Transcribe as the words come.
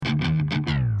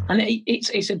And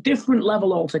it's a different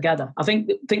level altogether. I think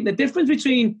the difference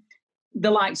between the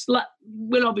likes,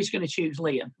 we're obviously going to choose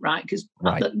Liam, right? Because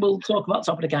we'll talk about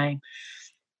top of the game.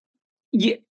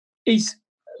 His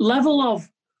level of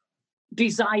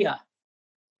desire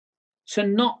to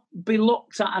not be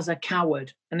looked at as a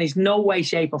coward, and there's no way,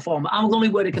 shape, or form, I'm the only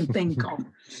word I can think of,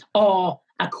 or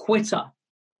a quitter,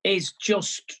 it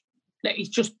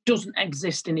just doesn't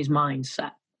exist in his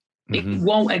mindset. It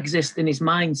won't exist in his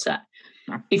mindset.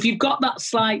 If you've got that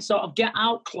slight sort of get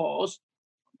out clause,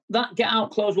 that get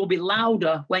out clause will be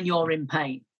louder when you're in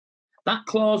pain. That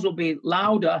clause will be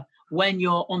louder when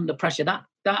you're under pressure.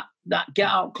 That get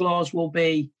out clause will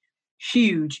be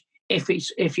huge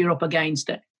if you're up against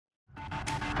it.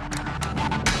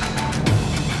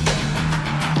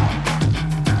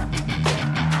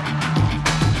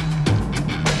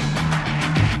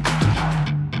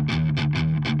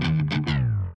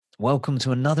 Welcome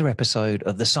to another episode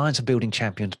of the Science of Building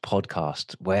Champions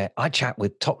podcast, where I chat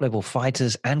with top-level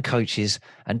fighters and coaches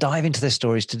and dive into their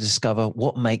stories to discover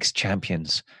what makes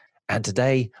champions. And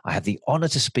today, I have the honor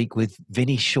to speak with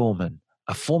Vinny Shoreman,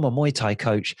 a former Muay Thai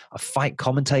coach, a fight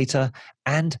commentator,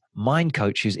 and mind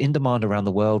coach who's in demand around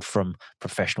the world, from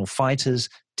professional fighters,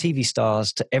 TV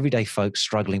stars, to everyday folks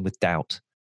struggling with doubt.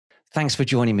 Thanks for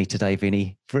joining me today,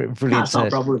 Vinny. Brilliant. That's no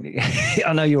problem.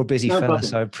 I know you're a busy fella, problem.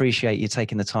 So I appreciate you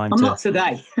taking the time. I'm not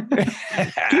today.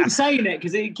 Keep saying it,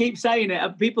 because it keeps saying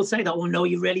it. People say that, oh no,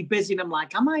 you're really busy. And I'm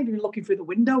like, am I even looking through the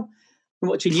window and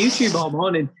watching YouTube all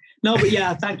morning? No, but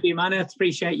yeah, thank you, man. I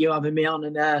appreciate you having me on.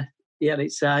 And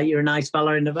it's you're a nice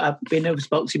fella, and I've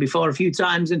spoke to you before a few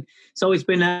times, and it's always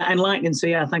been enlightening. So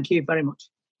yeah, thank you very much.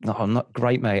 No, I'm not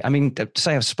great, mate. I mean, to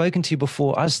say I've spoken to you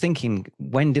before, I was thinking,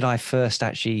 when did I first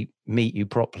actually meet you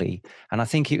properly? And I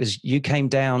think it was, you came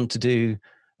down to do,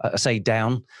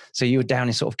 down. So you were down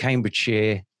in sort of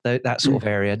Cambridgeshire, that sort of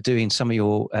area, doing some of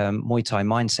your Muay Thai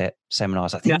mindset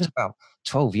seminars. I think it was about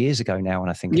 12 years ago now when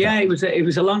I think about it. It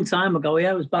was a long time ago. Yeah,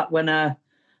 it was back when I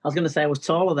was going to say I was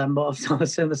taller then, but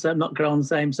I'm not grown the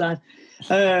same size.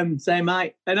 Same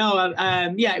height. I know.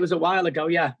 It was a while ago.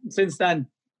 Yeah. Since then,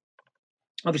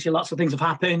 obviously, lots of things have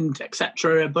happened,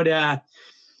 etc. But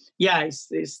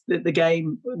it's the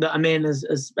game that I'm in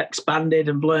has expanded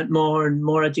and learnt more and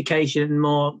more education,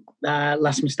 more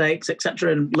less mistakes,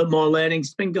 etc. and more learning.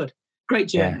 It's been good, great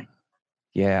journey.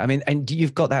 Yeah. I mean, and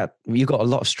you've got a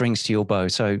lot of strings to your bow.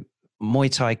 So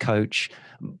Muay Thai coach,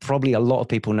 probably a lot of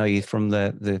people know you from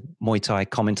the Muay Thai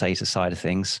commentator side of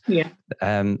things. Yeah.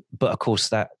 But of course,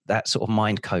 that sort of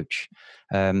mind coach,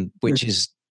 which is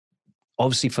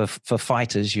obviously for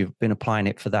fighters, you've been applying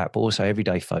it for that, but also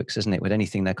everyday folks, isn't it? With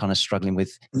anything they're kind of struggling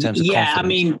with in terms of confidence. I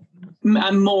mean,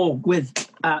 I'm more with,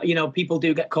 people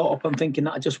do get caught up on thinking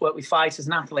that I just work with fighters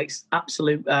and athletes.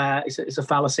 Absolute, it's a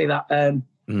fallacy that,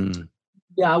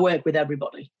 I work with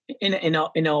everybody in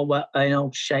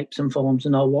all shapes and forms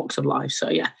and all walks of life. So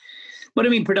yeah, but I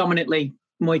mean, predominantly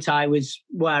Muay Thai was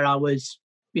where I was,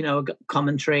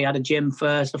 commentary. I had a gym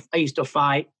first. I used to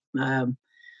fight.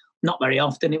 Not very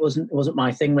often. It wasn't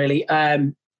my thing really.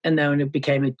 And then it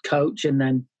became a coach, and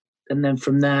then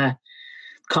from there,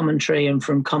 commentary, and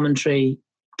from commentary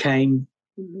came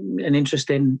an interest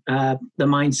in the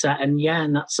mindset,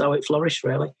 and that's how it flourished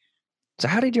really. So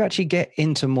how did you actually get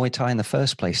into Muay Thai in the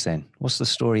first place then? What's the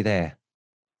story there?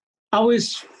 I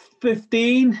was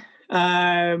 15,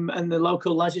 and the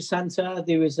local leisure centre,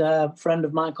 there was a friend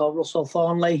of mine called Russell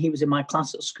Thornley. He was in my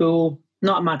class at school,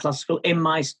 not in my class at school, in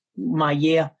my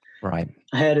year. Right.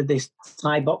 I heard of this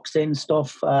Thai boxing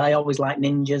stuff. I always liked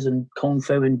ninjas and kung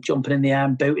fu and jumping in the air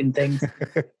and booting things,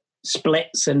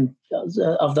 splits and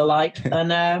of the like.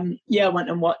 And I went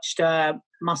and watched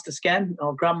Master Sken,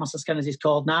 or Grandmaster Sken as he's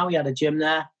called now. He had a gym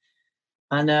there,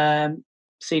 and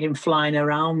seen him flying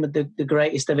around with the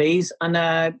greatest of ease,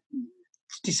 and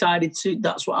decided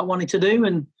that's what I wanted to do.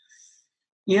 And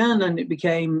and then it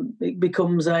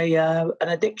becomes an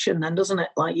addiction then, doesn't it?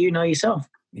 Like yourself.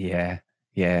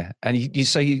 Yeah, and you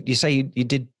say you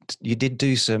did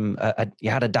do some. You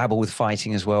had a dabble with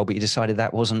fighting as well, but you decided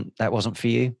that wasn't for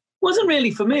you. Wasn't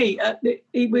really for me.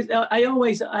 It was.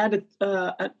 I had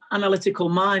an analytical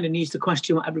mind and used to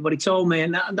question what everybody told me,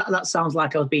 and that sounds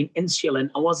like I was being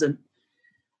insolent. I wasn't.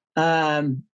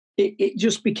 It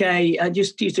just became. I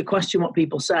just used to question what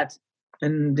people said,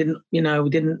 and didn't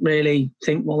really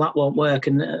think, well, that won't work,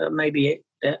 and maybe it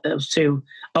was too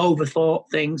overthought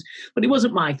things. But it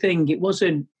wasn't my thing. It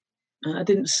wasn't. I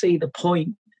didn't see the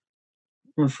point.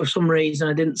 For some reason,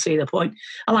 I didn't see the point.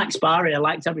 I liked sparring. I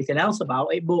liked everything else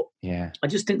about it, but I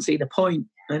just didn't see the point.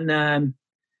 And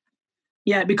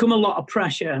it became a lot of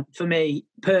pressure for me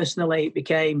personally. It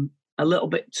became a little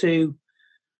bit too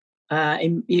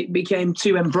it became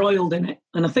too embroiled in it.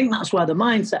 And I think that's where the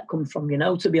mindset comes from,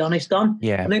 to be honest, Don.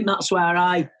 Yeah. I think that's where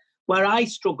I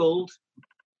struggled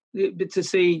to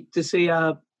see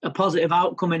a positive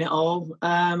outcome in it all.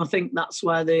 I think that's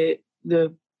where the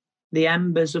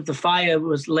embers of the fire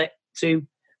was lit to.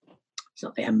 It's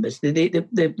not the embers.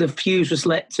 The fuse was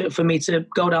lit for me to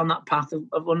go down that path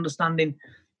of understanding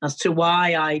as to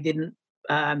why I didn't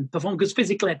perform, because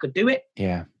physically I could do it.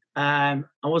 Yeah. I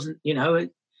wasn't,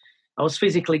 I was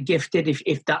physically gifted,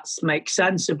 if that makes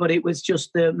sense, but it was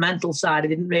just the mental side. I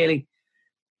didn't really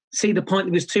see the point.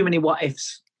 There was too many what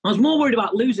ifs. I was more worried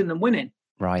about losing than winning.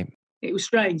 Right. It was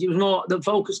strange. It was more, the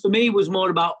focus for me was more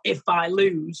about if I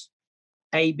lose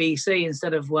A, B, C,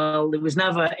 instead of, well, there was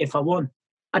never if I won.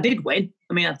 I did win.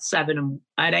 I mean, I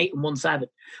had 8 and won 7.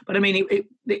 But I mean,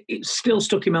 it still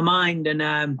stuck in my mind. And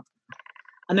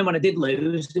then when I did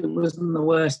lose, it wasn't the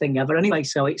worst thing ever anyway.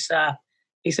 So it's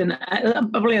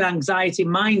probably an anxiety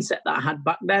mindset that I had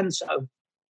back then. So,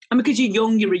 and because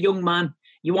you're a young man,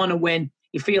 you want to win.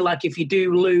 You feel like if you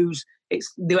do lose,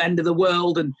 it's the end of the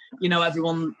world, and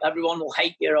everyone will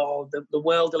hate you, or the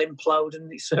world will implode,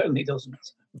 and it certainly doesn't.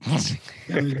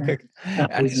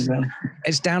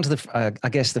 It's down to the, I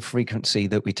guess, the frequency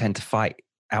that we tend to fight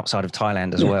outside of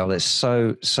Thailand as well. There's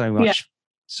so much,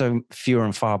 so few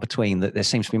and far between that there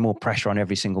seems to be more pressure on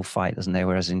every single fight, doesn't there?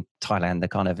 Whereas in Thailand,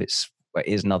 it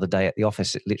is another day at the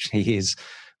office. It literally is,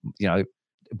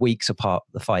 weeks apart,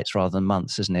 the fights, rather than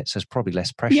months, isn't it? So it's probably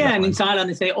less pressure. Yeah, and in Thailand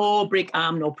they say, "Oh, break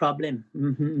arm, no problem.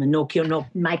 No kill, no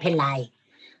my pelai."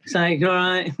 It's like, all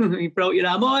right, you broke your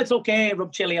arm. Oh, it's okay.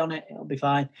 Rub chili on it; it'll be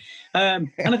fine.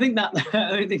 And I think that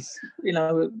this,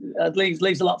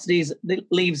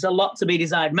 leaves a lot to be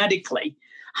desired medically.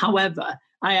 However,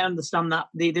 I understand that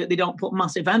they don't put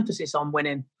massive emphasis on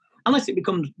winning unless it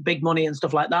becomes big money and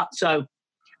stuff like that. So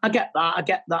I get that. I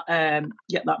get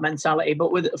that mentality.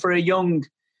 But for a young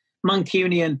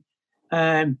Mancunian,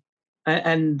 and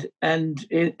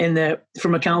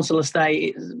from a council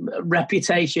estate,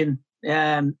 reputation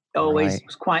always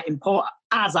was quite important,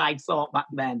 as I thought back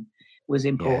then was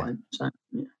important. Yeah. So,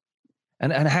 yeah.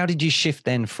 And how did you shift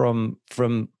then from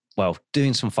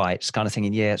doing some fights, kind of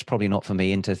thinking, yeah, it's probably not for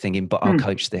me, into thinking, but I'll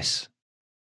coach this?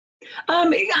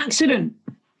 Accident.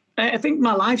 I think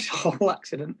my life's a whole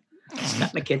accident.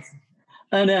 Met my kids,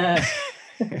 and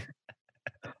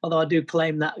although I do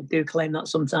claim that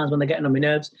sometimes when they're getting on my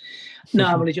nerves. No,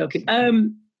 I'm only joking.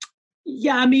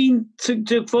 Yeah, I mean,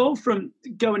 to fall from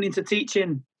going into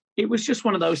teaching, it was just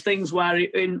one of those things where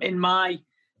in my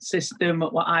system,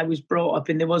 what I was brought up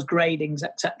in, there was gradings,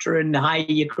 etc. And the higher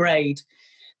you grade,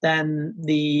 then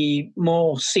the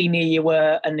more senior you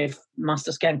were, and if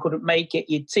Master Scan couldn't make it,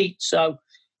 you'd teach. So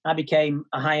I became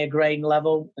a higher grade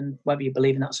level, and whether you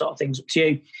believe in that sort of thing's up to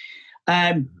you.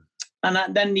 And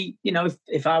then,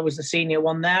 if I was the senior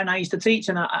one there, and I used to teach,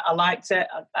 and I liked it,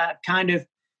 I kind of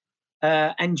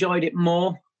enjoyed it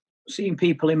more, seeing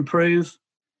people improve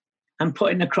and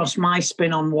putting across my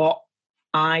spin on what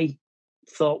I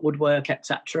thought would work,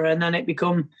 etc. And then it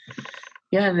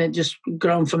and it just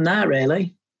grown from there,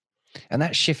 really. And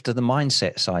that shift to the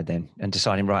mindset side then, and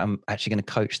deciding, right, I'm actually going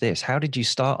to coach this. How did you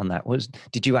start on that?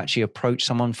 Did you actually approach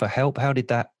someone for help? How did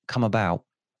that come about?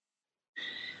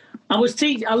 I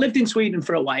lived in Sweden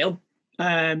for a while,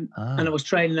 and I was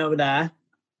training over there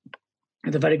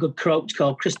with a very good coach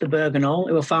called Christer Bergenol,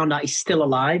 who I found out he's still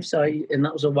alive. And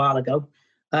that was a while ago.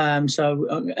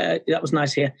 That was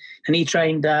nice here. And he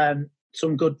trained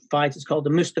some good fighters called the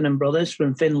Mustonen brothers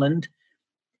from Finland.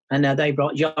 And they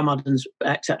brought Jomadens,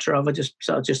 etc. over, just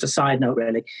a side note,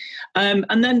 really.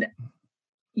 And then,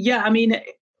 I mean,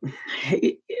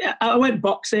 I went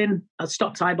boxing. I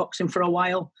stopped Thai boxing for a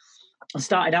while. I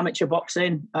started amateur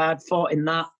boxing. I fought in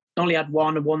that. Only had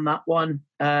one. I won that one,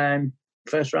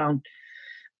 first round.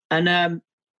 And then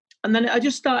I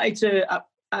just started to.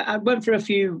 I went through a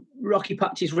few rocky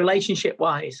patches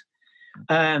relationship-wise,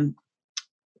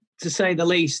 to say the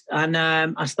least. And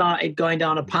I started going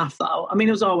down a path that, I mean,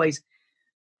 it was always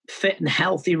fit and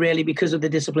healthy, really, because of the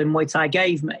discipline Muay Thai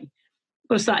gave me.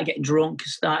 But I started getting drunk.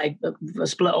 I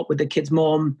split up with the kid's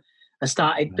mum. I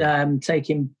started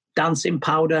taking dancing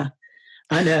powder.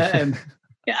 And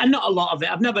and not a lot of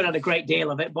it. I've never had a great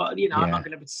deal of it, but I'm not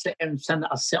going to sit and pretend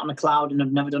that I sit on a cloud and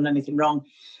I've never done anything wrong.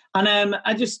 And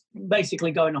I just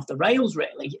basically going off the rails,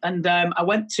 really. And I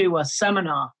went to a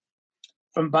seminar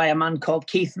by a man called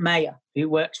Keith Mayer, who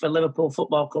works for Liverpool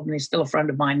Football Club, and he's still a friend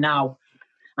of mine now.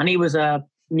 And he was a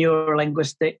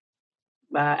neurolinguistic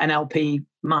NLP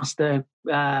master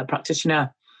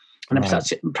practitioner, and a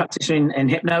practitioner in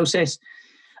hypnosis.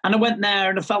 And I went there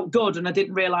and I felt good, and I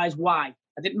didn't realise why.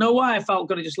 I didn't know why I felt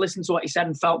good. I just listened to what he said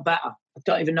and felt better. I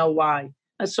don't even know why.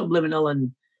 That's subliminal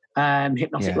and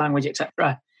hypnotic language,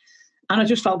 etc. And I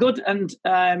just felt good. And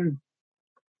I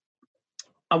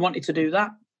wanted to do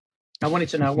that. I wanted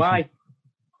to know why.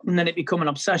 And then it became an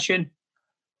obsession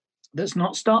that's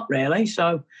not stopped, really.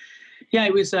 So, yeah,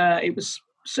 it was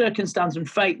circumstance and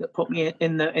fate that put me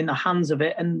in the hands of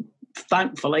it. And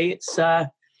thankfully, it's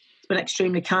been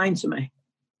extremely kind to me.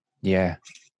 Yeah.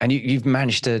 And you've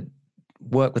managed to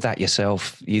work with that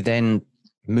yourself. You then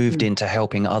moved into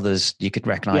helping others. You could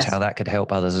recognize how that could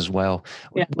help others as well.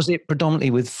 Yeah. Was it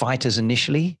predominantly with fighters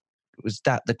initially? Was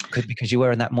that because you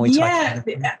were in that Muay Thai?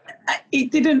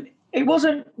 Yeah, it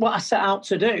wasn't what I set out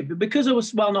to do, but because I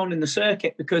was well known in the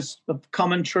circuit, because of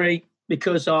commentary,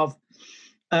 because of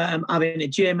having a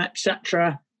gym,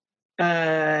 etc.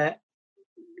 You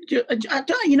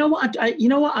know what?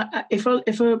 If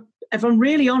I'm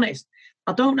really honest,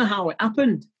 I don't know how it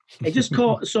happened. It just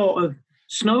sort of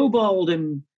snowballed,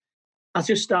 and I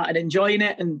just started enjoying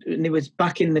it. And it was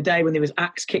back in the day when there was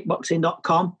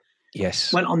axekickboxing.com.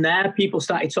 Yes. Went on there. People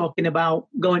started talking about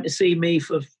going to see me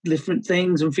for different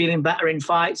things and feeling better in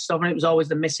fights. So it was always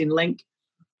the missing link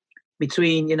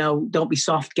between, don't be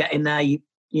soft, get in there,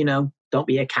 don't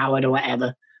be a coward or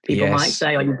whatever people might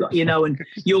say, or you've got, and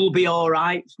you'll be all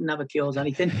right. Never cures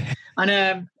anything.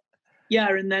 And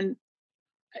and then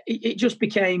it just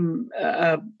became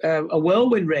a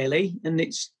whirlwind, really, and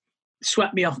it's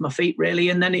swept me off my feet, really.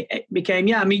 And then it became,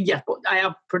 but I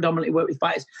have predominantly worked with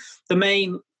fighters.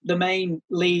 The main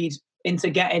lead into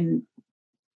getting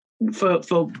for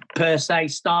per se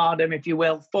stardom, if you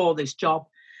will, for this job.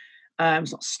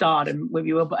 It's not stardom, if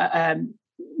you will, but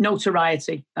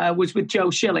notoriety was with Joe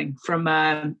Schilling from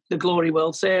the Glory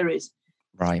World Series.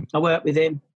 Right. I worked with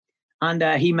him, and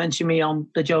he mentioned me on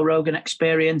the Joe Rogan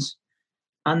Experience.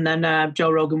 And then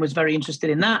Joe Rogan was very interested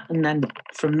in that. And then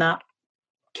from that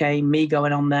came me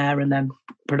going on there, and then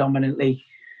predominantly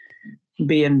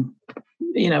being,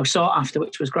 sought after,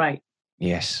 which was great.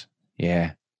 Yes.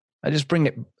 Yeah. I just bring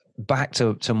it back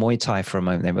to Muay Thai for a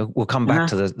moment. Then we'll come back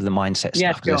to the mindset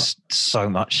stuff. Sure. There's so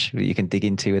much you can dig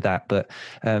into with that. But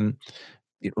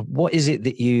what is it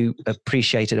that you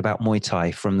appreciated about Muay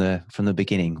Thai from the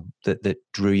beginning that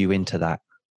drew you into that?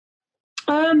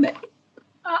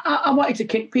 I wanted to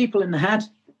kick people in the head.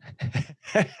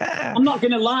 I'm not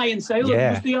going to lie and say, look,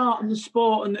 it was the art and the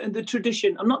sport and the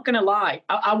tradition. I'm not going to lie.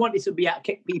 I wanted to be able to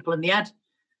kick people in the head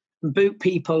and boot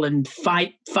people and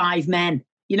fight five men.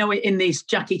 In this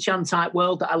Jackie Chan type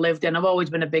world that I lived in, I've always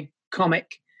been a big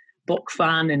comic book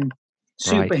fan and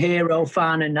superhero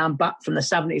fan. And I'm back from the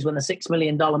 70s when the $6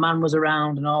 Million Man was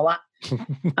around and all that.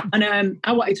 And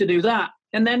I wanted to do that.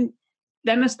 And then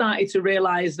I started to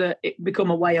realize that it become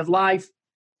a way of life.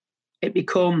 It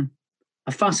become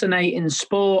a fascinating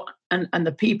sport, and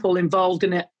the people involved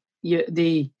in it,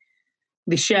 they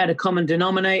shared a common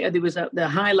denominator. There was the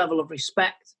high level of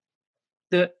respect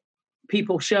that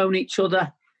people shown each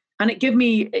other, and it gave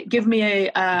me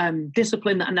a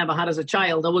discipline that I never had as a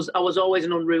child. I was always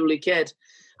an unruly kid.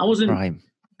 I wasn't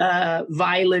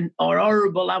violent or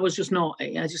horrible. I was just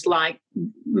naughty. I just like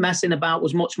messing about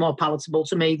was much more palatable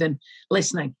to me than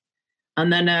listening.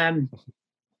 And then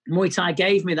Muay Thai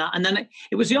gave me that. And then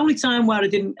it was the only time where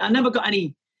I never got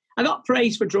I got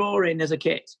praise for drawing as a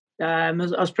kid. I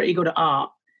was pretty good at art,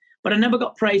 but I never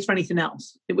got praise for anything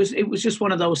else. It was just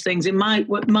one of those things. In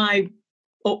my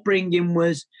upbringing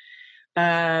was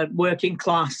working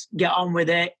class, get on with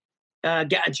it,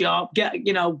 get a job,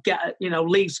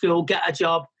 leave school, get a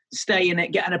job, stay in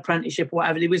it, get an apprenticeship,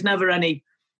 whatever. There was never any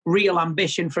real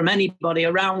ambition from anybody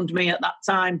around me at that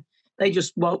time. They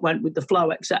just went with the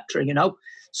flow, etc.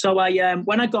 So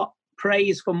when I got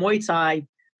praise for Muay Thai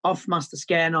off Master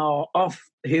Skene or off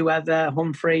whoever,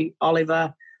 Humphrey,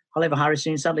 Oliver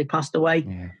Harrison sadly passed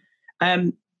away. Yeah.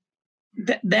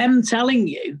 Them telling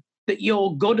you that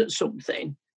you're good at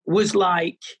something was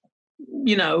like,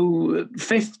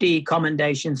 50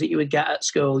 commendations that you would get at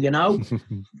school,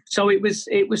 So it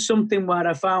was something where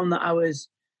I found that I was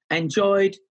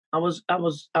enjoyed. I was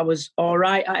all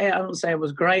right at it. I don't say I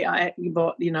was great at it,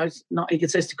 but it's not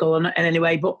egotistical in any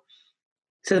way. But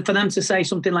for them to say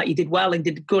something like you did well and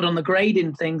did good on the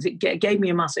grading things, it gave me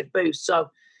a massive boost. So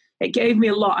it gave me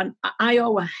a lot, and I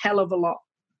owe a hell of a lot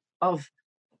of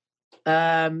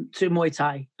to Muay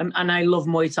Thai, and I love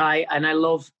Muay Thai, and I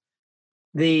love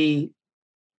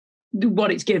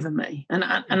what it's given me,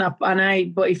 but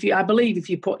I believe if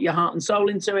you put your heart and soul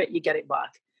into it, you get it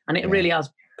back, and it really has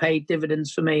paid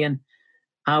dividends for me, and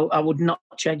I would not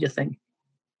change a thing.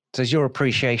 So is your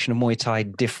appreciation of Muay Thai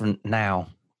different now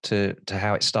to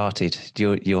how it started?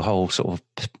 Your whole sort of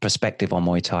perspective on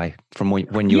Muay Thai from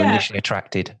when you were initially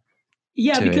attracted.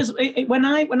 Yeah, because when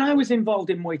I was involved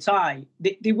in Muay Thai,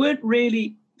 they weren't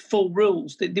really full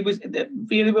rules. There were 3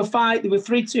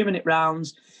 2-minute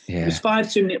rounds. Yeah. There was 5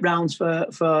 2-minute rounds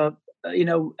for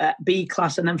B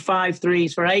class, and then 5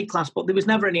 3s for A class. But there was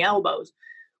never any elbows.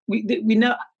 We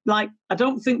know, like, I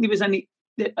don't think there was any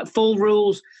full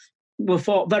rules. Were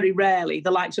fought very rarely. The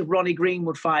likes of Ronnie Green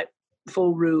would fight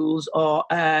full rules, or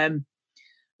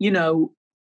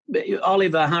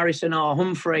Oliver Harrison or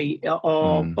Humphrey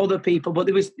or other people, but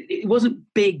it wasn't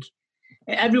big.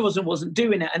 Everyone wasn't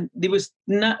doing it, and there was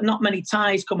not many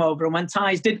Thais come over. And when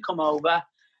Thais did come over,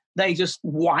 they just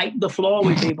wiped the floor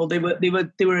with people. They were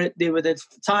the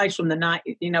Thais from the night.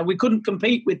 We couldn't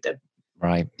compete with them.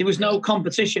 Right. There was no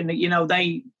competition.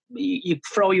 You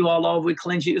throw you all over with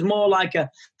clinch. It was more like a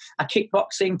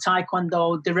kickboxing,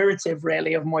 taekwondo derivative,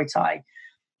 really, of Muay Thai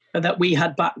that we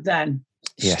had back then.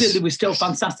 Yes. There were still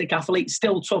fantastic athletes,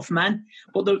 still tough men,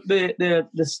 but the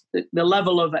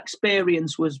level of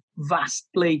experience was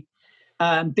vastly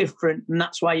different, and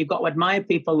that's why you've got to admire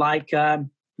people like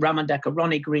Raman Decker,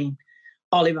 Ronnie Green,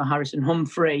 Oliver Harrison,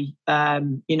 Humphrey,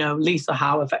 Lisa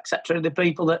Howarth, etc. The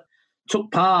people that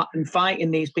took part in fighting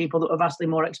these people that were vastly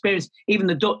more experienced. Even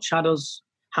the Dutch had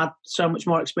so much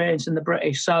more experience than the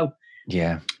British. So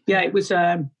it was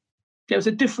a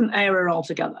different era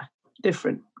altogether,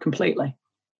 different completely.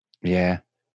 Yeah,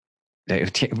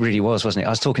 it really was, wasn't it? I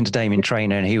was talking to Damien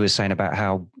Trainer, and he was saying about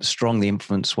how strong the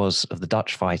influence was of the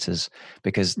Dutch fighters,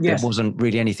 because there wasn't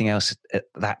really anything else at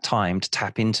that time to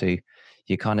tap into.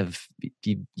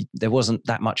 There wasn't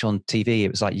that much on TV. It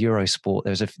was like Eurosport.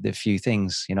 There was a few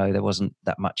things, there wasn't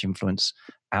that much influence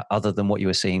other than what you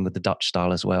were seeing with the Dutch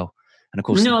style as well. And of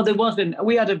course, no, there wasn't.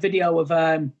 We had a video of,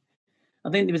 I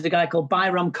think there was a guy called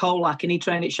Byram Kolak, and he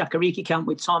trained at Shakariki camp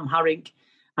with Tom Harrick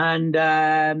and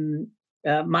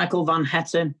Michael Van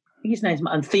Hetten, I think his name's,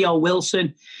 and Theo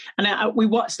Wilson. And we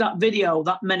watched that video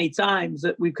that many times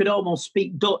that we could almost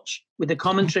speak Dutch with the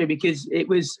commentary, because it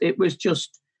was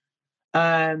just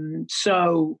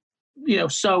so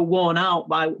worn out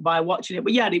by watching it.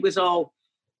 But yeah, it was all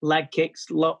leg kicks,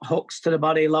 hooks to the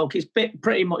body, low kicks,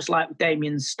 pretty much like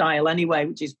Damien's style anyway,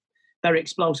 which is very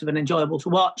explosive and enjoyable to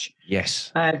watch.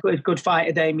 Yes. Good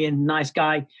fighter, Damien, nice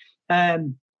guy.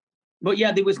 But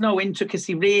yeah, there was no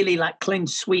intricacy really, like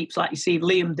clinch sweeps like you see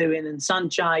Liam doing, and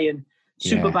Sanchai and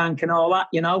Superbank and all that,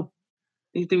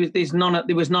 There was none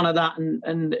of that,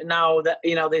 and now that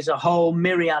there's a whole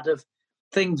myriad of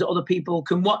things that other people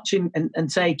can watch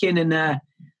and take in, and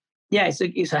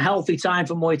it's a healthy time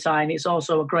for Muay Thai, and it's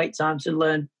also a great time to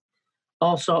learn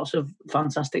all sorts of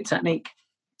fantastic technique.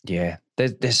 Yeah,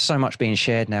 there's so much being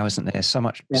shared now, isn't there? So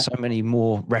many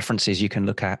more references you can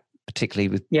look at, particularly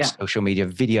with social media,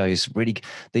 videos. Really,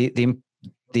 the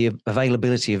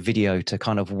availability of video to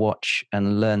kind of watch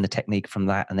and learn the technique from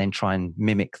that, and then try and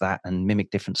mimic that and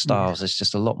mimic different styles. There's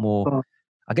just a lot more,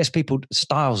 I guess,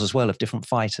 styles as well of different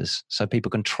fighters. So people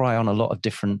can try on a lot of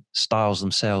different styles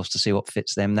themselves to see what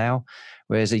fits them now.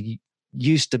 Whereas it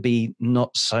used to be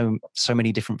not so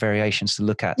many different variations to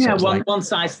look at. Yeah, so one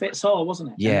size fits all, wasn't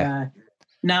it? Yeah. And,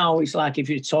 now it's like if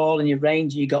you're tall and you're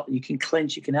rangy, you can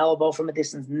clinch, you can elbow from a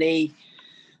distance, knee,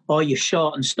 or you're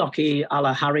short and stocky, a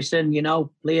la Harrison,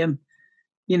 Liam.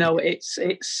 There's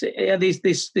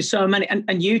so many, and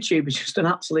YouTube is just an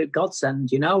absolute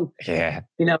godsend, Yeah.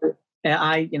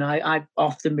 I've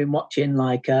often been watching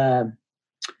like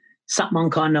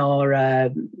Satmon Khan or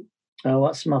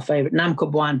what's my favorite, Nam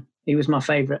Kubwan. He was my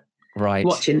favorite. Right.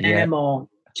 Watching them, or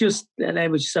just they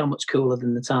were so much cooler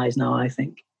than the Thais now, I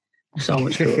think. So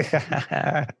much cooler.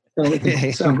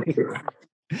 so much cooler.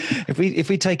 If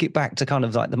we take it back to kind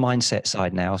of like the mindset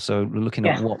side now, so we're looking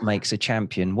at what makes a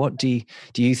champion, what do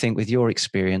you think, with your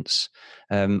experience,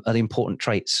 are the important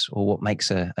traits, or what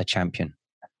makes a champion?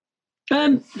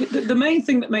 The main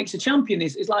thing that makes a champion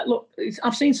is like, look,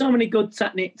 I've seen so many good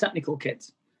technical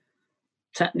kids.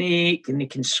 Technique, and they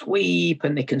can sweep,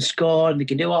 and they can score, and they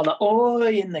can do all that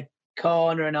in the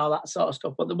corner and all that sort of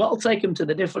stuff. But what will take them to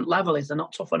the different level is they're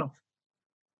not tough enough.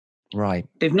 Right.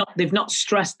 They've not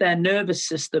stressed their nervous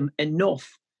system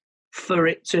enough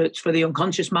for the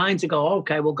unconscious mind to go,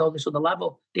 okay, we'll go this other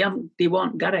level. They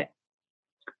won't get it.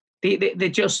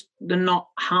 They're not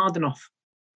hard enough.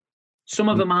 Some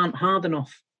of them aren't hard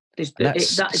enough.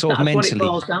 That's what mentally, it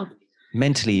boils down.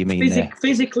 Mentally, you mean?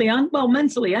 Physically, and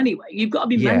mentally anyway. You've got to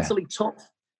be mentally tough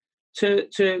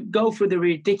to go through the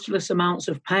ridiculous amounts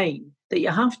of pain that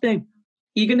you have to.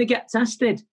 You're going to get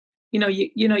tested. You're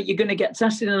going to get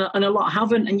tested, and a lot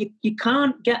haven't, and you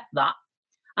can't get that.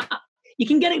 you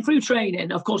can get it through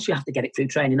training. Of course, you have to get it through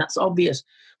training. That's obvious.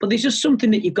 But there's just something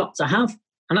that you've got to have.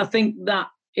 And I think that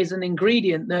is an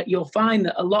ingredient that you'll find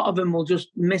that a lot of them will just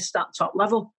miss that top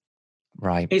level.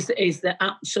 Right. Is the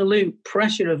absolute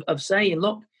pressure of saying,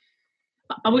 look,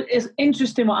 it's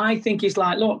interesting what I think is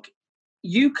like, look,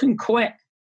 you can quit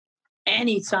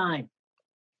anytime.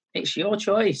 It's your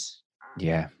choice.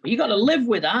 Yeah. But you got to live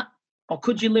with that, or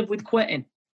could you live with quitting?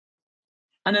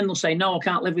 And then they'll say, no, I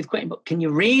can't live with quitting. But can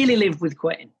you really live with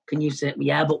quitting? Can you say,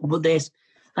 yeah, but this?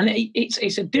 And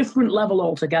it's a different level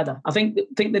altogether. I think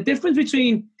the difference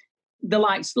between the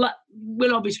likes,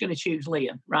 we're obviously going to choose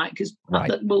Liam, right? Because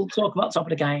we'll talk about top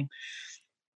of the game.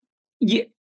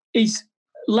 His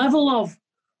level of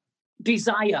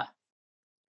desire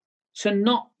to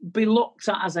not be looked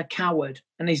at as a coward,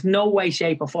 and there's no way,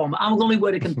 shape or form, I'm the only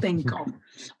word I can think of,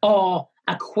 or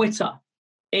a quitter,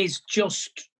 is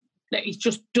just, it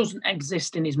just doesn't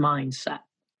exist in his mindset.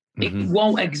 It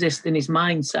won't exist in his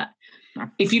mindset.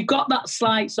 If you've got that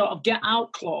slight sort of get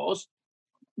out clause,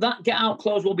 that get out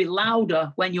clause will be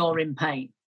louder when you're in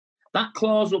pain. That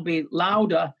clause will be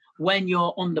louder when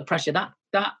you're under pressure.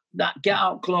 That get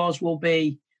out clause will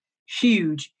be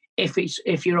huge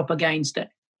if you're up against it.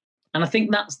 And I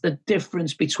think that's the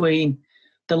difference between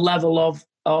the level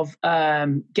of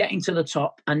getting to the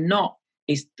top and not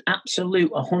is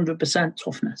absolute 100%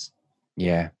 toughness.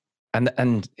 Yeah.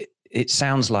 And it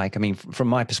sounds like, I mean, from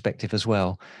my perspective as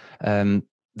well,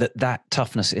 that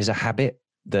toughness is a habit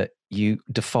that you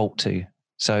default to.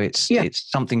 So it's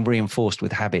something reinforced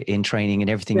with habit in training and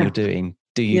everything you're doing.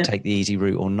 Do you take the easy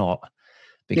route or not?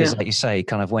 Because like you say,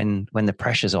 kind of when the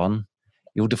pressure's on,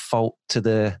 you'll default to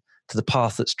the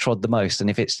path that's trod the most. And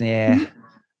if it's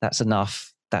that's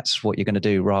enough, that's what you're going to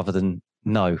do, rather than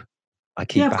no, I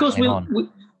keep of course on.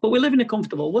 But we live in a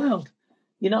comfortable world.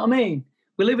 You know what I mean?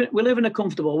 We live in a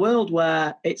comfortable world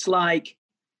where it's like,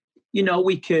 you know,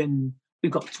 we've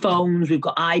got phones, we've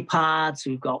got iPads,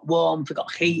 we've got warmth, we've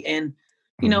got heating.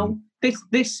 You know, this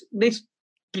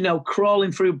you know,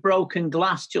 crawling through broken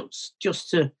glass just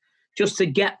to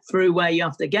get through where you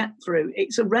have to get through.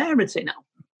 It's a rarity now.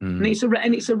 And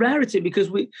it's a rarity because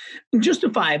we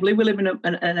justifiably we live in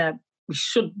a we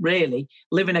should really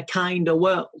live in a kinder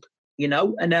world, you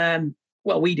know, and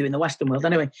well, we do in the Western world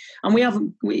anyway.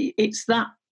 And it's that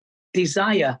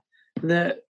desire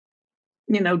that,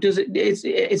 you know, is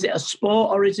it a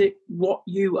sport, or is it what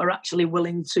you are actually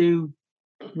willing to,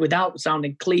 without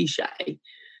sounding cliche,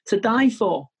 to die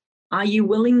for? Are you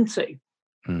willing to?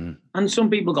 And some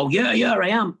people go, yeah, I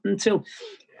am, until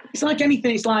it's like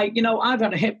anything. It's like, you know, I've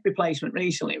had a hip replacement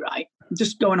recently, right?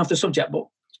 Just going off the subject, but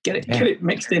get it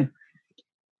mixed in.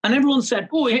 And everyone said,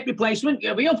 oh, hip replacement,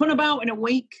 you'll be up and about in a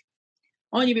week.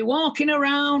 Or you'll be walking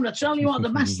around. I tell you what, the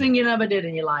best thing you ever did.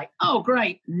 And you're like, oh,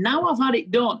 great. Now I've had it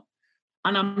done.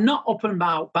 And I'm not up and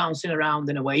about bouncing around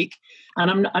in a week.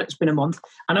 And it's been a month.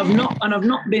 And I've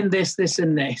not been this,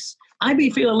 and this. I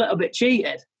feel a little bit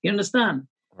cheated. You understand?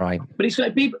 Right. But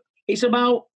it's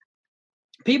about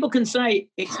people can say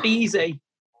it's easy.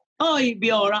 Oh, you'd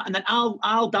be all right, and then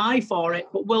I'll die for it.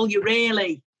 But will you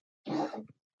really?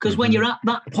 Because when you're at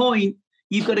that point,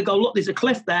 you've got to go, look, there's a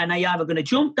cliff there. Now you're either going to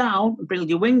jump down and build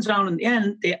your wings down in the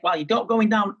end while you're not going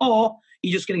down, or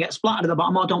you're just going to get splattered at the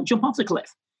bottom, or don't jump off the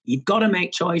cliff. You've got to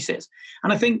make choices.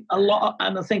 And I think a lot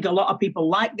of people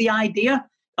like the idea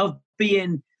of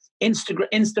being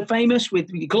Insta famous with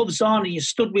your gloves on and you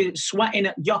stood with sweating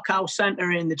at Yock House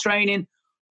Centre in the training.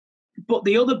 But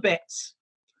the other bits,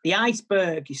 the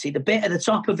iceberg, you see the bit at the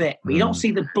top of it, but you don't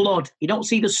see the blood, you don't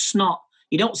see the snot,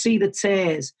 you don't see the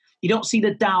tears, you don't see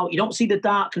the doubt, you don't see the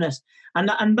darkness. And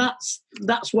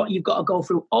that's what you've got to go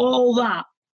through, all that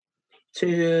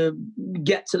to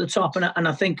get to the top. And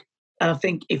I think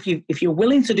if you're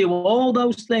willing to do all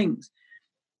those things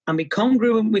and be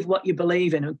congruent with what you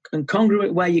believe in and congruent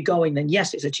with where you're going, then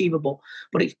yes, it's achievable.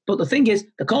 But the thing is,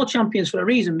 they're called champions for a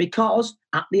reason, because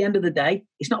at the end of the day,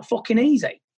 it's not fucking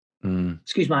easy.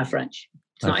 Excuse my French.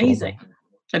 It's not easy.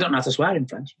 I don't know how to swear in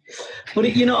French,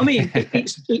 but you know what I mean.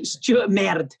 It's just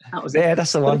merde. That was it. Yeah,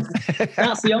 that's the one.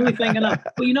 That's the only thing I know.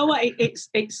 But you know what? It's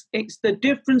the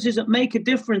differences that make a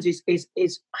difference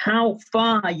is how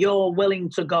far you're willing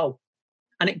to go,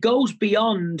 and it goes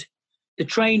beyond the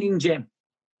training gym.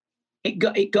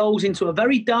 It goes into a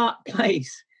very dark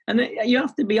place, and you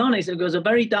have to be honest. It goes a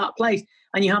very dark place,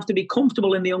 and you have to be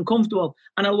comfortable in the uncomfortable.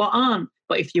 And a lot aren't.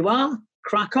 But if you are,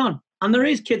 crack on. And there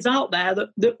is kids out there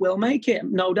that will make it,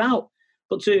 no doubt.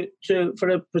 But to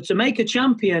make a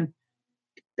champion,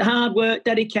 hard work,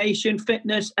 dedication,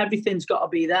 fitness, everything's got to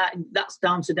be there. And that's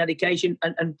down to dedication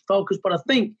and focus. But I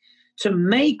think to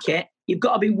make it, you've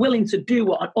got to be willing to do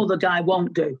what an other guy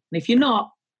won't do. And if you're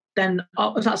not, then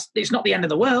it's not the end of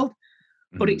the world,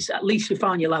 but it's at least you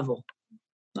found your level.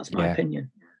 That's my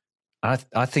opinion. I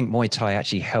think Muay Thai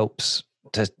actually helps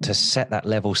to set that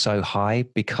level so high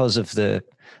because of the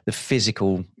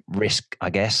physical risk, I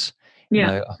guess.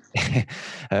 Yeah. You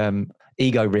know,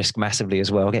 ego risk massively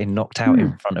as well, getting knocked out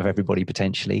in front of everybody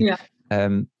potentially. Yeah.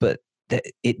 But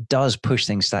it does push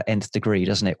things to that nth degree,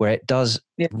 doesn't it? Where it does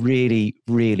really,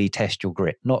 really test your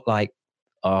grit. Not like,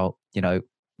 oh, you know,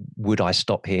 would I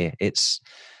stop here? It's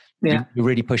you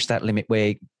really push that limit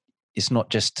where it's not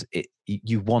just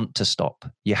you want to stop.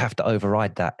 You have to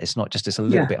override that. It's not just it's a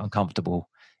little bit uncomfortable.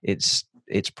 It's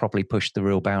properly pushed the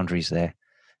real boundaries there.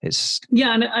 It's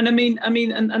and I mean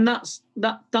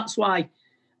that's why,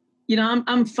 you know,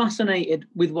 I'm fascinated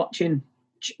with watching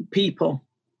people.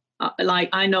 Like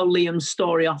I know Liam's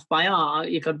story off by heart.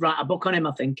 You could write a book on him,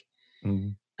 I think,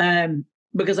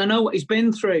 because I know what he's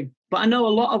been through. But I know a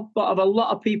lot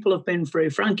of people have been through.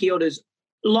 Frankie Udders,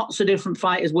 lots of different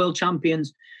fighters, world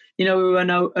champions, you know, who I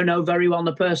know very well on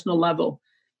a personal level,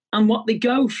 and what they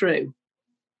go through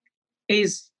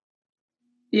is,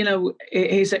 you know,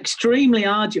 is extremely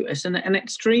arduous and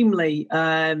extremely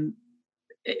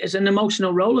it's an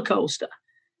emotional roller coaster.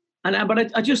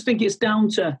 But I just think it's down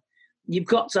to, you've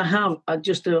got to have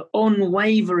just an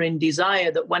unwavering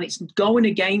desire that when it's going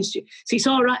against you, see, it's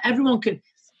all right. Everyone can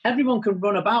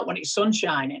run about when it's sun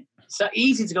shining. It's so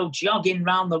easy to go jogging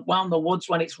round the woods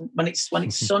when it's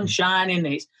sun shining.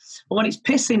 But when it's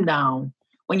pissing down,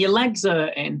 when your legs are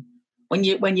hurting, when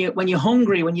you're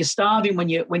hungry, when you're starving, when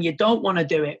you don't want to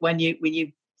do it, when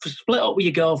you split up with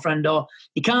your girlfriend or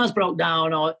your car's broke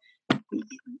down, or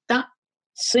that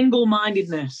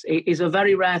single-mindedness is a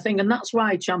very rare thing, and that's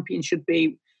why champions should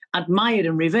be admired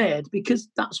and revered, because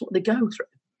that's what they go through.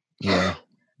 Yeah,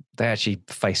 they actually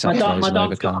face up. My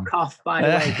dog's got a cough, by the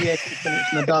way.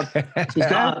 It's my dog.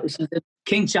 She's a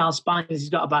King Charles Spaniel. She's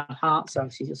got a bad heart, so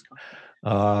she's just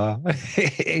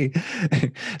coughing.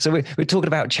 So we're talking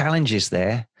about challenges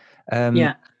there.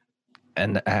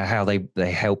 And how they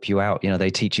help you out. You know, they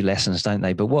teach you lessons, don't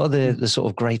they? But what are the sort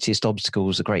of greatest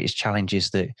obstacles, the greatest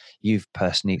challenges that you've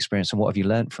personally experienced, and what have you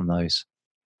learned from those?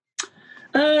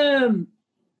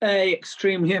 A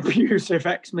extremely abusive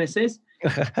ex-missus.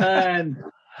 Learned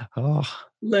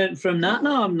from that.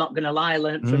 No, I'm not going to lie.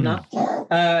 Learned from that.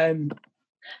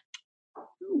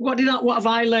 What have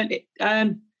I learned?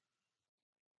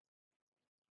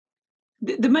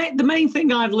 The main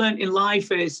thing I've learned in life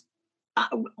is,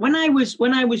 when I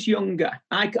was younger,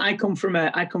 I come from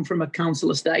a council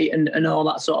estate and all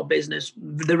that sort of business,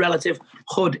 the relative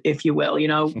hood, if you will, you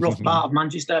know, rough part of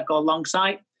Manchester called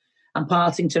Longsight and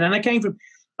Partington, and I came from,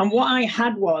 and what I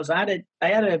had was I had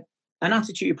an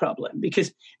attitude problem,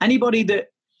 because anybody that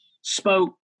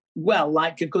spoke well,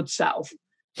 like a good self,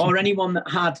 or anyone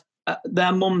that had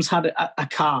their mums had a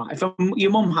car, if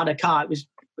your mum had a car, it was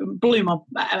blew my,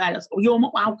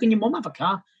 how can your mum have a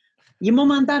car? Your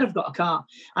mum and dad have got a car.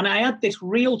 And I had this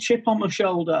real chip on my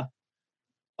shoulder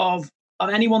of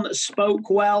anyone that spoke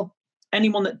well,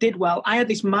 anyone that did well. I had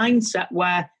this mindset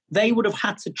where they would have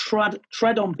had to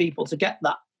tread on people to get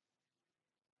that.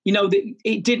 You know,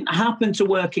 it didn't happen to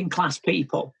working class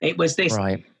people. It was this,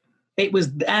 it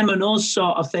was them and us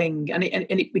sort of thing. And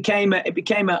it became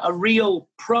a real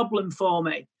problem for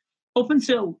me up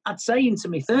until, I'd say, into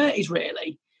my 30s,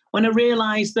 really, when I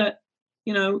realised that,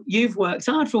 you know, you've worked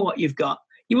hard for what you've got.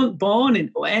 You weren't born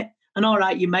into it. And all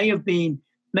right, you may have been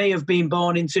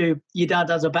born into, your dad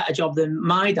has a better job than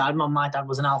my dad. My dad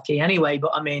was an alky anyway, but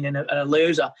I mean, and a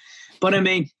loser. But I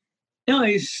mean, you know,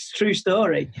 it's a true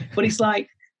story. But it's like,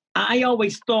 I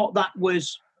always thought that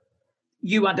was,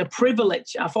 you had a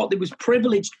privilege. I thought there was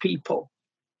privileged people.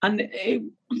 And it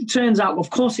turns out,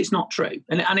 of course, it's not true.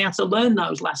 And I had to learn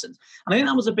those lessons. And I think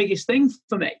that was the biggest thing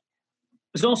for me. It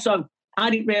was also, I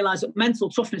didn't realise that mental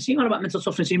toughness, you know about mental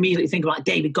toughness, you immediately think about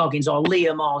David Goggins or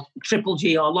Liam or Triple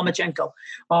G or Lomachenko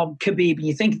or Khabib, and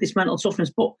you think of this mental toughness.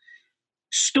 But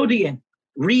studying,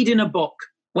 reading a book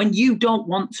when you don't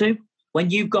want to, when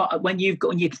you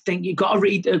think you've got to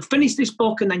read, finish this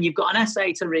book, and then you've got an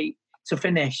essay to read to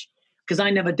finish. Because I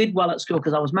never did well at school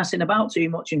because I was messing about too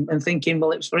much and thinking,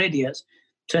 well, it was for idiots.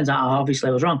 Turns out, obviously,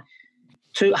 I was wrong.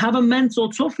 To have a mental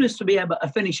toughness to be able to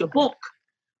finish a book,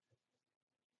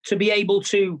 to be able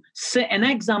to sit an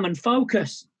exam and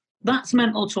focus, that's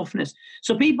mental toughness.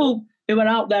 So people who are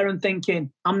out there and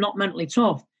thinking, I'm not mentally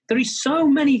tough, there is so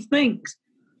many things.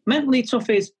 Mentally tough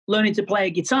is learning to play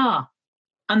a guitar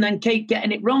and then keep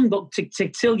getting it wrong, but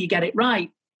till you get it right,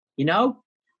 you know?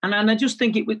 And I just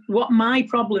think it was, what my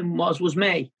problem was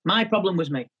me. My problem was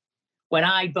me. When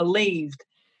I believed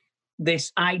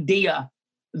this idea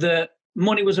that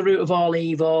money was the root of all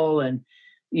evil, and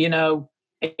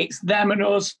it's them and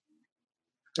us.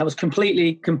 I was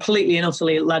completely and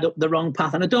utterly led up the wrong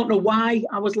path, and I don't know why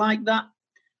I was like that.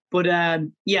 But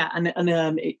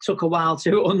it took a while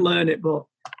to unlearn it, but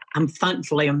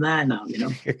thankfully I'm there now.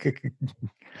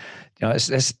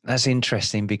 That's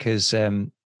interesting because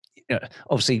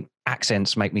obviously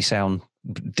accents make me sound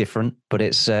different, but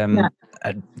it's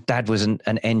Dad was an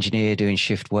engineer doing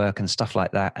shift work and stuff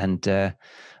like that, and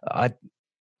I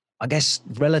guess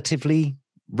relatively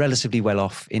well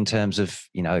off in terms of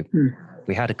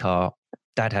we had a car,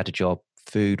 Dad had a job,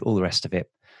 food, all the rest of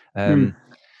it.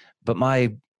 But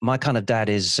my kind of dad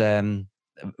is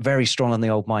very strong on the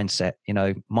old mindset,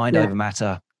 mind over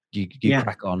matter. You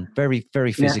crack on. Very,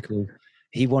 very physical. Yeah.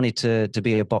 He wanted to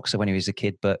be a boxer when he was a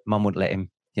kid, but Mum wouldn't let him,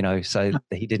 so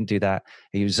he didn't do that.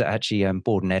 He was actually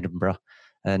born in Edinburgh,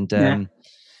 and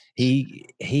he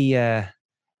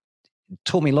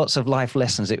taught me lots of life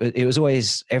lessons. It was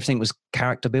always, everything was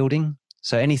character building.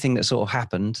 So anything that sort of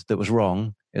happened that was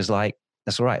wrong is like,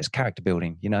 that's all right. It's character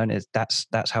building, and that's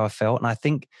how I felt. And I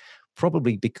think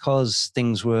probably because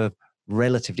things were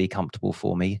relatively comfortable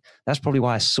for me, that's probably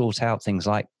why I sought out things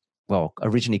like,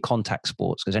 originally contact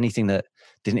sports, because anything that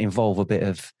didn't involve a bit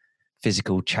of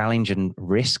physical challenge and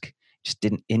risk just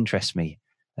didn't interest me.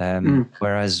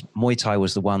 Whereas Muay Thai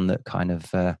was the one that kind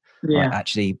of,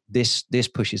 actually this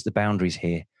pushes the boundaries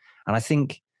here. And I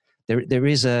think there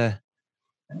is a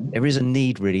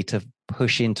need really to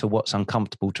push into what's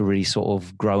uncomfortable to really sort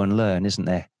of grow and learn, isn't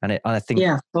there? And I think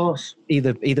of course,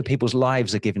 either people's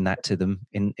lives are giving that to them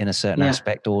in a certain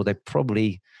aspect, or they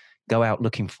probably go out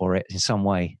looking for it in some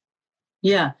way.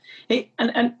 Yeah,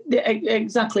 and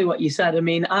exactly what you said. I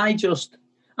mean, I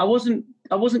wasn't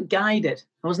guided.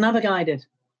 I was never guided,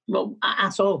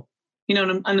 at all.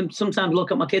 And sometimes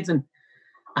look at my kids and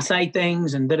I say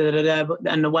things and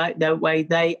and the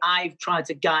way I've tried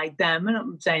to guide them, and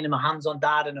I'm saying I'm a hands-on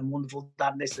dad and I'm a wonderful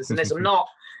dad and this and this. I'm not.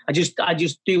 I just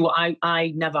do what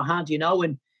I never had,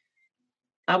 and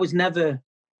I was never.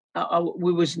 I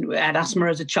had asthma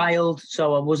as a child,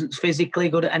 so I wasn't physically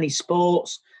good at any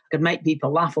sports. I could make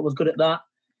people laugh. I was good at that.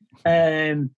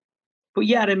 But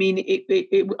yeah, I mean,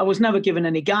 I was never given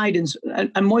any guidance,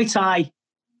 and Muay Thai,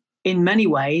 in many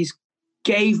ways,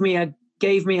 gave me a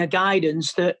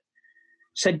guidance that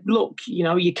said, look,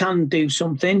 you can do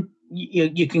something.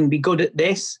 You can be good at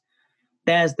this.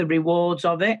 There's the rewards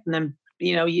of it. And then,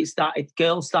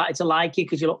 girls started to like you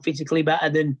because you look physically better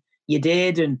than you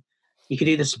did. And you could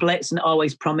do the splits, and it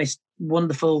always promised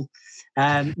wonderful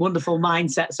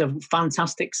mindsets of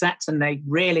fantastic sex. And they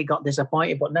really got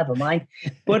disappointed, but never mind.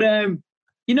 But, to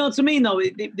me, though,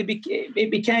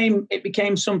 it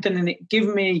became something, and it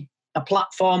gave me a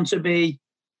platform to be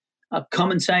a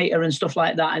commentator and stuff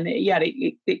like that. And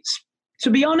it's to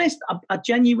be honest, I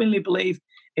genuinely believe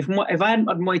if I hadn't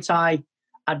had Muay Thai,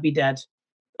 I'd be dead,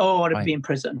 or I'd be in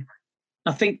prison.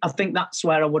 I think that's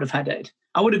where I would have headed.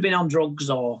 I would have been on drugs,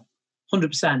 or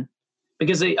 100%,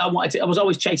 because I was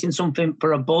always chasing something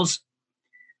for a buzz,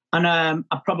 and I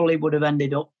probably would have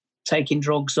ended up taking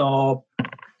drugs, or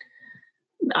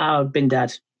I've been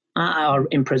dead, or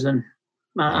in prison.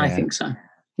 I think so.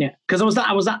 Yeah, because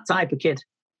I was that type of kid.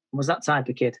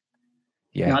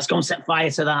 Yeah, let's go and set fire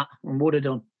to that, and would have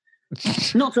done.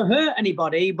 Not to hurt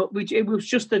anybody, but it was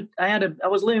just I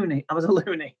was loony. I was a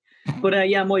loony. But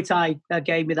Muay Thai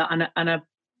gave me that, and I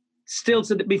still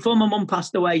before my mum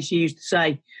passed away, she used to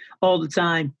say all the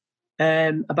time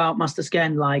about Master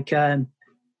Sken, like I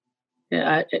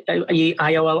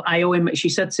owe him. She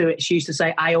said she used to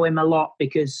say, I owe him a lot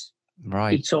because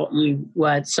he taught you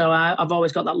words. So I've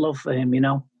always got that love for him,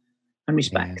 and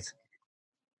respect. Yeah.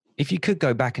 If you could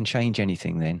go back and change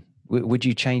anything, then would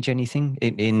you change anything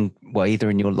in either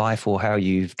in your life or how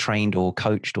you've trained or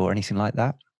coached or anything like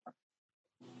that?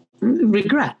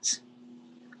 Regrets.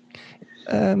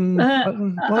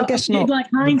 I guess not like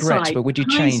regrets, but would you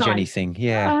change anything?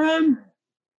 Yeah.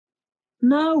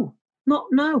 No,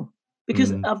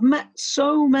 because I've met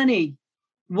so many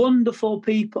wonderful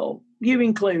people, you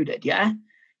included, that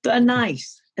are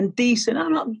nice and decent.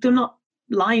 They're not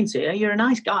lying to you. You're a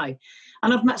nice guy.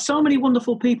 And I've met so many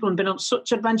wonderful people and been on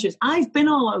such adventures. I've been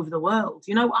all over the world.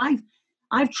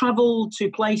 I've traveled to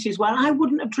places where I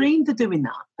wouldn't have dreamed of doing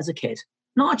that as a kid.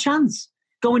 Not a chance.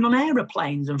 Going on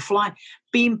aeroplanes and flying,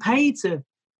 being paid to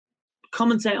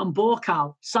commentate on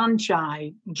Borcal,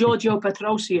 Sanchai, Giorgio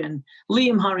Petrosian,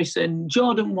 Liam Harrison,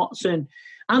 Jordan Watson,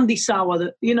 Andy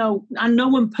Sauer, I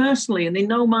know them personally and they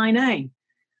know my name.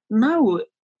 No,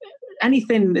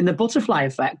 anything in the butterfly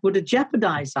effect would have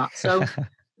jeopardized that. So,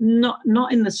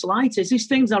 Not in the slightest. These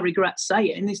things I regret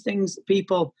saying. These things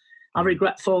people I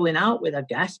regret falling out with, I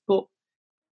guess. But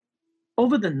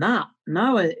other than that,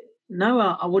 no,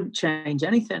 I wouldn't change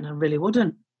anything. I really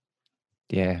wouldn't.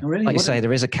 Yeah, I really like you wouldn't. say,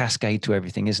 there is a cascade to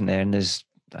everything, isn't there? And there's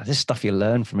stuff you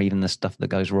learn from even the stuff that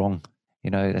goes wrong.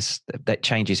 You know, that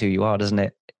changes who you are, doesn't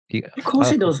it? Of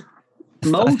course it does.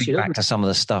 I think back to some of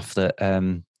the stuff that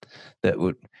that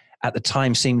would at the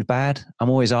time seemed bad. I'm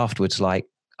always afterwards like,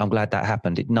 I'm glad that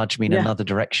happened. It nudged me in another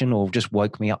direction, or just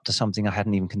woke me up to something I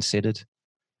hadn't even considered.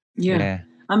 Yeah.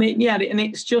 I mean, and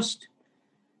it's just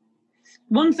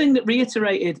one thing that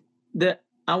reiterated that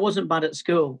I wasn't bad at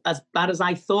school, as bad as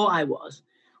I thought I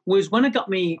was when I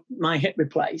got my hip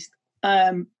replaced.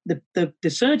 The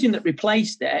surgeon that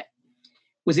replaced it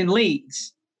was in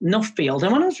Leeds, Nuffield.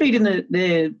 And when I was reading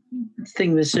the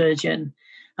thing with the surgeon,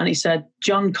 and he said,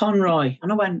 John Conroy.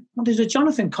 And I went, well, there's a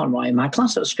Jonathan Conroy in my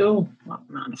class at school. Well,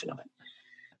 no, nothing of it.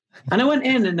 And I went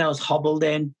in and I was hobbled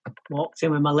in, walked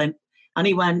in with my limp. And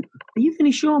he went, are you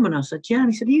Vinny Shoreman? I said, yeah.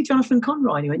 And he said, are you Jonathan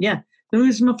Conroy? And he went, yeah. And it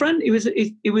was my friend. It was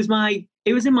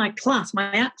in my class,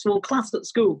 my actual class at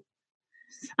school.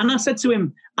 And I said to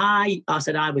him, I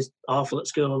said I was awful at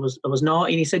school. I was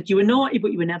naughty. And he said, you were naughty,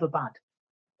 but you were never bad.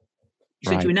 He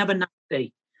said, you were never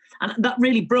nasty. And that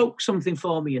really broke something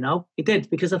for me, you know. It did,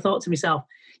 because I thought to myself,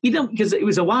 because it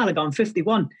was a while ago, I'm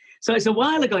 51. So it's a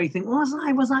while ago, you think, was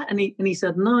I? And he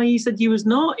said, no, he said, you was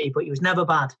naughty, but you was never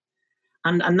bad.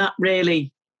 And that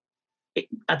really,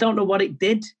 I don't know what it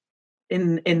did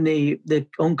in the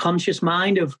unconscious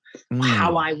mind of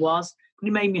how I was, but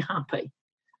it made me happy.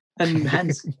 And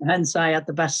hence I had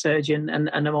the best surgeon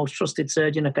and the most trusted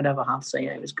surgeon I could ever have. So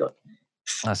yeah, it was good.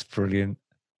 That's brilliant.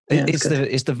 Yeah,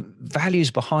 it's the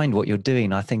values behind what you're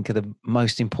doing, I think, are the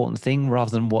most important thing,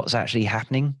 rather than what's actually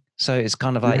happening. So it's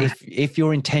kind of like if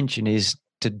your intention is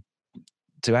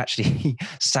to actually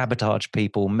sabotage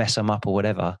people, mess them up or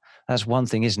whatever, that's one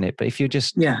thing, isn't it? But if you're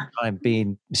just kind of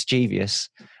being mischievous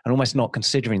and almost not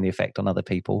considering the effect on other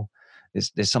people,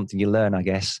 there's something you learn, I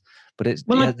guess. But it's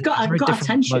I got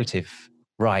attention. Motive,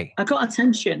 right? I got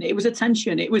attention. It was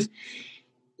attention. It was,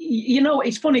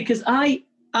 it's funny because I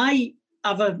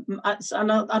have and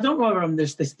I don't know whether I'm the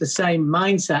same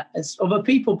mindset as other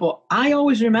people, but I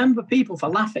always remember people for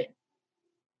laughing.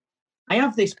 I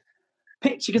have this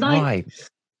picture because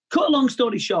cut a long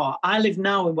story short, I live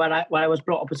now in where I was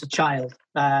brought up as a child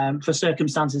for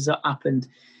circumstances that happened.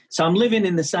 So I'm living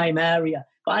in the same area.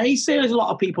 But I see there's a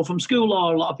lot of people from school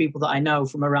or a lot of people that I know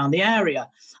from around the area.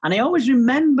 And I always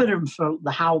remember them for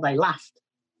how they laughed.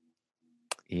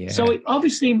 Yeah. So it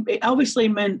obviously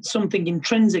meant something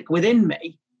intrinsic within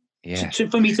me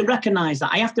for me to recognise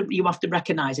that. You have to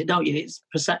recognise it, don't you? It's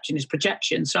perception, it's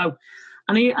projection. So,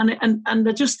 and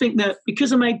I just think that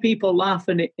because I made people laugh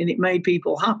and it made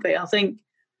people happy, I think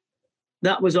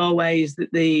that was always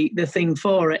the thing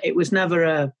for it. It was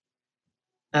never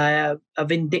a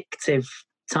vindictive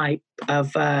type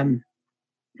of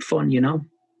fun, you know.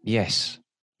 Yes.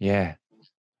 Yeah.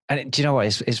 And do you know what?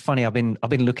 It's funny. I've been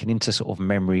looking into sort of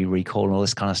memory recall and all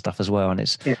this kind of stuff as well. And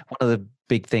it's one of the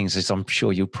big things, as I'm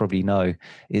sure you'll probably know,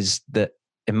 is that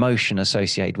emotion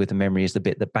associated with the memory is the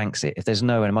bit that banks it. If there's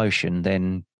no emotion,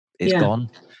 then it's gone.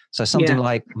 So something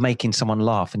like making someone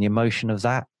laugh and the emotion of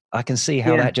that, I can see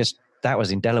how that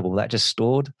was indelible. That just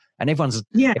stored. And everyone's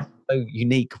so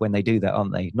unique when they do that,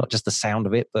 aren't they? Not just the sound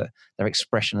of it, but their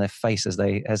expression, their face as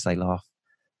they laugh.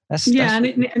 That's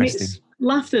it's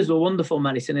laughter's a wonderful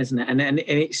medicine, isn't it? And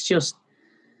it's just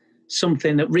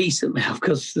something that recently, of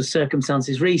course, the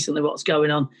circumstances recently, what's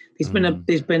going on,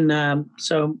 there's been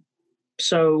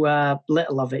so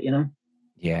little of it, you know.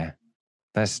 Yeah,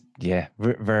 that's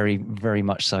very, very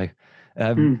much so.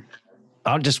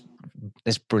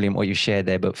 It's brilliant what you shared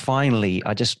there. But finally,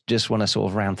 I just want to sort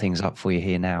of round things up for you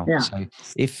here now. Yeah. So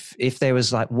if there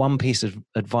was like one piece of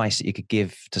advice that you could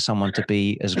give to someone to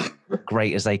be as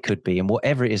great as they could be, and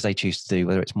whatever it is they choose to do,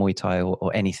 whether it's Muay Thai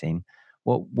or anything,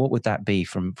 what would that be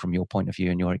from your point of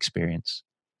view and your experience?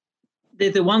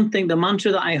 The one thing, the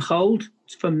mantra that I hold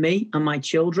for me and my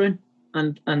children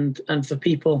and for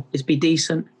people is be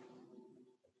decent.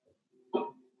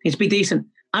 It's be decent.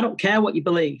 I don't care what you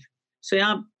believe. See,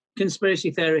 I'm conspiracy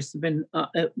theorists have been,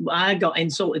 I got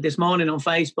insulted this morning on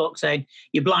Facebook saying,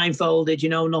 you're blindfolded, you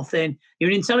know nothing. You're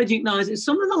an intelligent guy. It's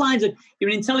some of the lines of, you're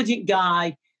an intelligent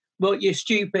guy, but you're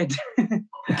stupid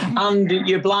and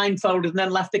you're blindfolded and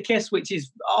then left a kiss, which is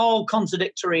all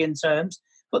contradictory in terms.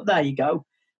 But there you go.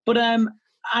 But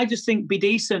I just think be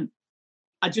decent.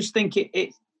 I just think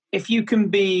if you can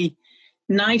be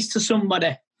nice to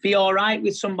somebody, be all right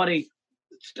with somebody,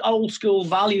 old school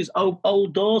values,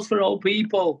 old doors for old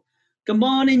people, good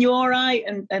morning, you all right?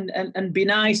 And be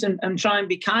nice and try and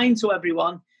be kind to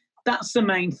everyone. That's the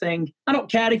main thing. I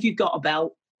don't care if you've got a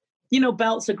belt.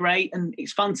 Belts are great and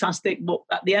it's fantastic, but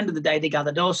at the end of the day, they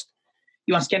gather dust.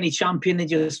 You ask any champion, they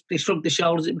shrug the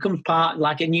shoulders. It becomes part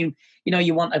like a new,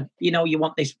 you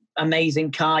want this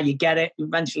amazing car, you get it,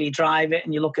 eventually you drive it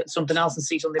and you look at something else and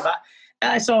see something back.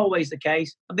 That's always the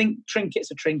case. I think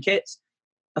trinkets are trinkets.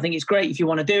 I think it's great if you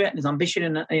want to do it and there's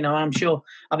ambition and, I'm sure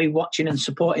I'll be watching and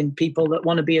supporting people that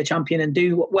want to be a champion and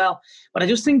do well. But I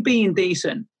just think being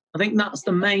decent, I think that's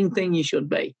the main thing you should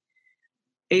be.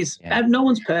 No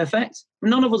one's perfect.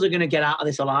 None of us are going to get out of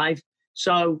this alive.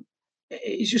 So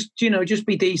it's just, just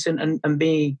be decent and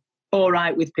be all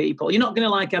right with people. You're not going to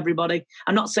like everybody.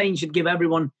 I'm not saying you should give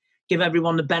everyone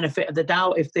the benefit of the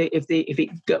doubt. If it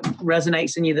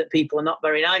resonates in you that people are not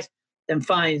very nice, then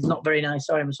fine. It's not very nice.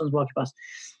 Sorry, my son's walking past.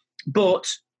 But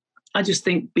I just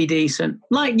think be decent.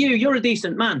 Like you're a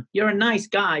decent man. You're a nice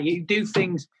guy. You do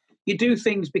things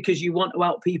because you want to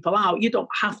help people out. You don't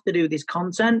have to do this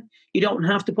content. You don't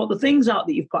have to put the things out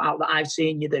that you've put out that I've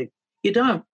seen you do. You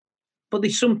don't. But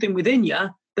there's something within you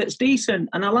that's decent.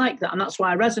 And I like that. And that's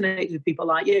why I resonate with people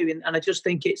like you. And I just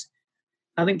think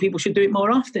I think people should do it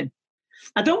more often.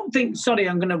 I'm going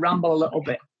to ramble a little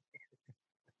bit.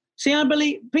 See, I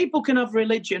believe people can have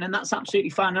religion and that's absolutely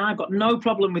fine. And I've got no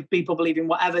problem with people believing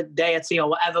whatever deity or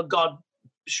whatever God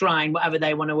shrine, whatever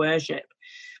they want to worship.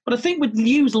 But I think we'd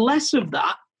use less of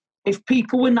that if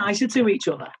people were nicer to each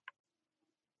other.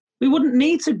 We wouldn't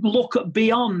need to look at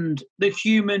beyond the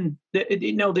human,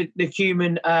 the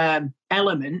human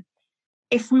element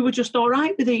if we were just all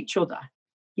right with each other.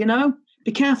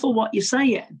 Be careful what you're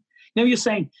saying. You're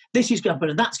saying this is going to happen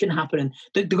and that's going to happen and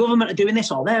the government are doing this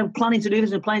or they're planning to do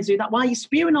this and planning to do that. Why are you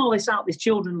spewing all this out? There's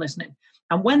children listening.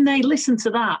 And when they listen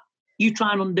to that, you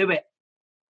try and undo it.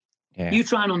 Yeah. You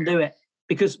try and undo it.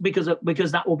 Because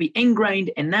that will be ingrained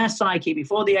in their psyche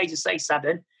before the age of, say,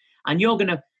 7, and you're going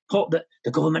to put that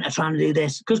the government are trying to do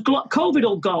this because COVID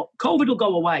will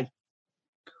go away,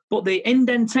 but the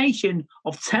indentation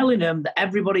of telling them that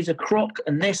everybody's a crook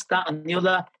and this, that, and the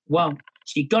other won't.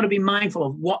 So you've got to be mindful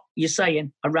of what you're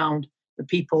saying around the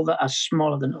people that are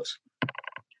smaller than us.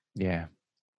 Yeah.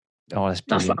 Oh,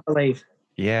 that's what I believe.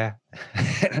 Yeah,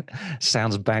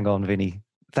 sounds bang on, Vinny.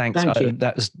 Thanks. Thank you.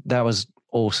 That was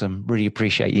awesome. Really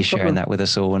appreciate you sharing that with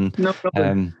us all, and no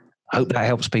problem. Hope that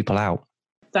helps people out.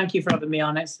 Thank you for having me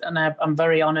on it, and I'm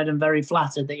very honoured and very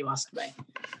flattered that you asked me.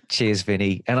 Cheers,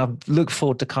 Vinny, and I look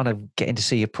forward to kind of getting to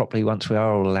see you properly once we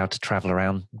are all allowed to travel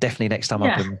around. Definitely next time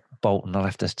up in Bolton, I'll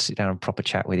have to sit down and proper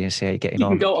chat with you and see how you're getting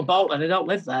on. You can go to Bolton. I don't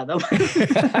live there, though. If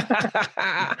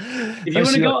you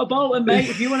want to go to Bolton, mate,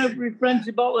 if you want to be friends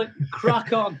with Bolton,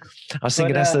 crack on. I was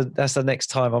thinking that's the next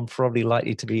time I'm probably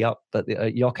likely to be up at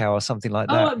Yokow or something like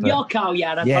that. Oh, Yokow,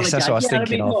 yeah. Yes, that's what I was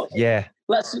thinking of. Yeah.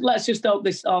 Let's just hope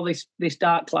this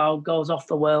dark cloud goes off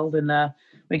the world and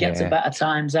we get to better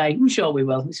times. I'm sure we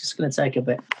will. It's just going to take a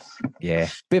bit. Yeah,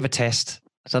 bit of a test.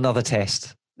 It's another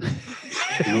test.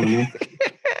 Okay,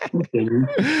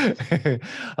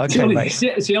 mate.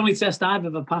 It's the only test I've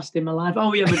ever passed in my life.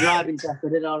 Oh, we have a driving test. I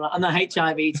did all right, and the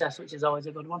HIV test, which is always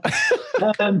a good one.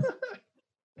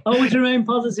 Always remain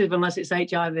positive unless it's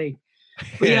HIV.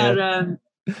 But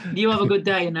you have a good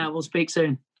day, and we'll speak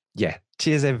soon. Yeah.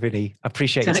 Cheers, Vinny. I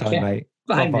appreciate your time, mate.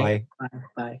 Bye.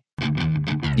 Bye.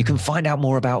 You can find out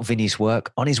more about Vinny's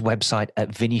work on his website at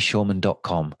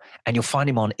vinnyshoreman.com, and you'll find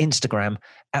him on Instagram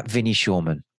at Vinny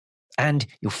Shoreman. And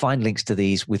you'll find links to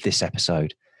these with this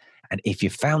episode. And if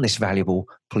you found this valuable,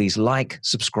 please like,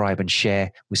 subscribe, and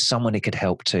share with someone it could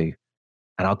help too.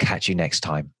 And I'll catch you next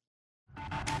time.